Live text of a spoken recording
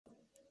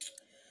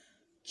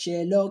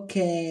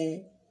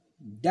Cherokeedazz.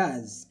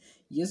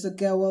 Yes,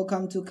 okay,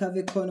 welcome to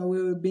Curvy Corner,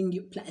 where we bring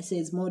you plus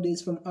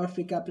models from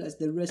Africa plus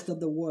the rest of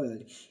the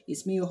world.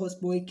 It's me, your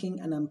host Boy King,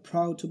 and I'm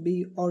proud to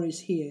be always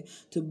here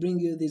to bring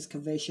you these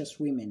curvaceous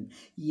women.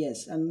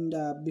 Yes, and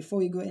before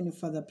we go any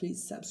further,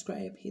 please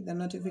subscribe, hit the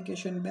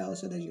notification bell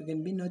so that you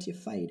can be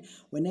notified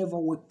whenever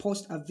we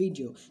post a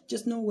video.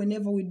 Just know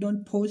whenever we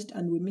don't post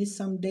and we miss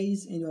some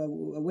days,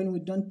 when we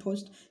don't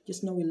post,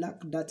 just know we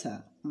lack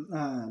data.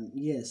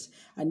 Yes,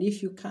 and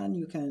if you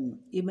can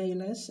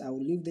email us. I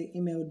will leave the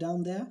email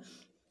down there.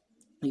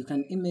 You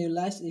can email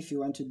us if you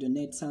want to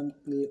donate some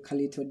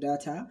little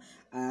data.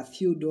 A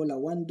few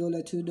 $1,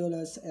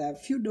 $2, a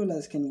few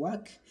dollars can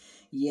work.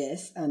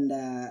 Yes, and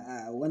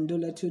 $1,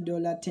 $2,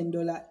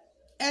 $10,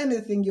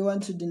 anything you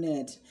want to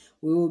donate,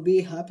 we will be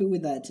happy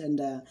with that,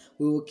 and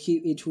we will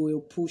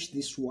push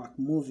this work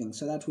moving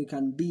so that we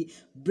can be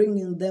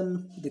bringing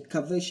them, the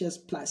curvaceous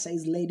plus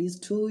size ladies,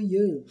 to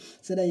you,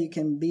 so that you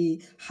can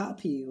be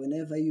happy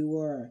whenever you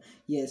are.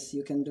 Yes,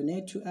 you can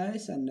donate to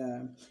us, and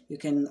you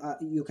can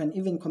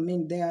even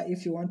comment there.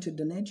 If you want to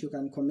donate, you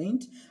can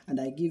comment, and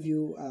I give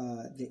you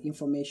the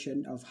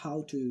information of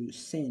how to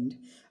send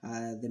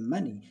the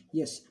money.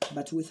 Yes,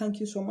 but we thank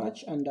you so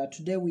much, and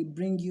today we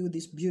bring you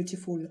this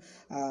beautiful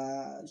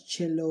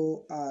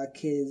Cherokeedazz.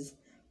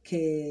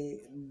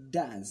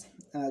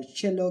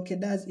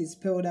 Cherokeedazz is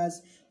spelled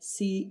as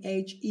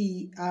Cherokeedazz.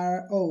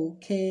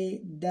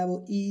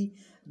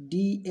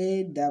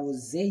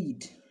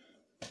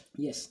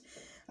 Yes,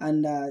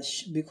 and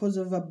because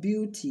of her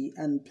beauty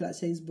and plus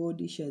size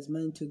body, she has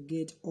managed to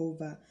get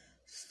over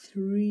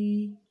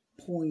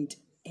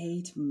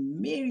 3.8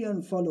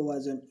 million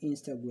followers on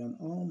Instagram.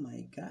 Oh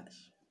my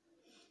gosh,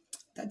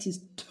 that is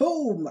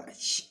too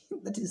much.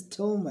 That is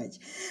too much.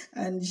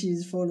 And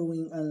she's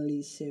following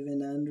only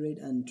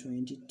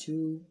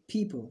 722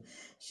 people.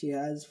 She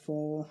has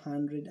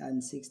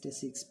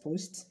 466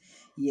 posts.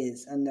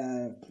 Yes, and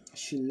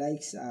she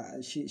likes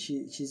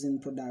she's in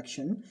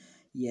production.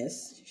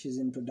 Yes, she's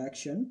in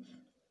production,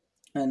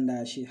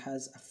 and she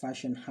has a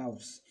fashion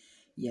house.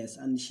 Yes,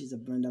 and she's a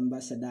brand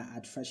ambassador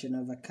at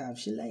Fashion.Tabi.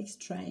 She likes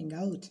trying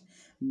out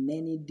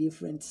many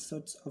different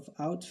sorts of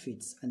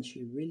outfits, and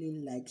she really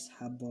likes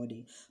her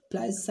body.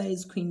 Plus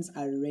size queens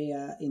are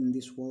rare in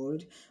this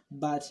world,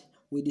 but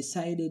we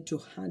decided to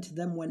hunt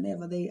them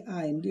whenever they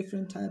are in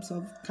different types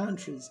of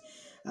countries,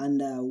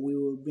 and we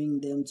will bring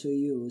them to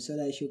you so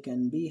that you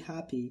can be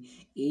happy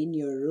in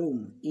your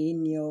room,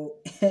 in your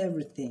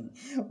everything,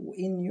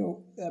 in your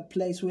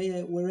place,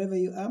 wherever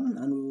you are,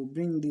 and we will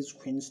bring these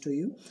queens to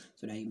you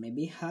so that you may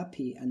be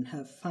happy and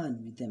have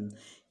fun with them.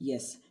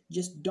 Yes,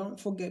 just don't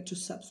forget to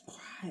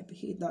subscribe,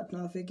 hit that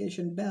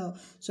notification bell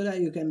so that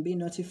you can be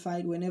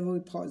notified whenever we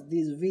post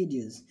these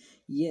videos.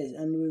 Yes,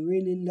 and we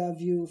really love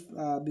you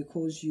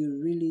because you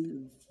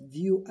really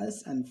view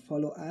us and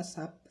follow us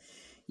up.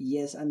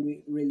 Yes, and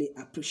we really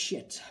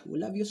appreciate. We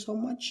love you so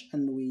much,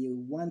 and we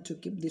want to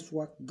keep this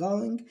work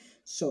going.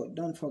 So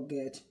don't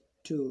forget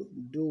to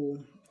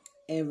do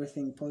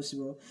everything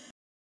possible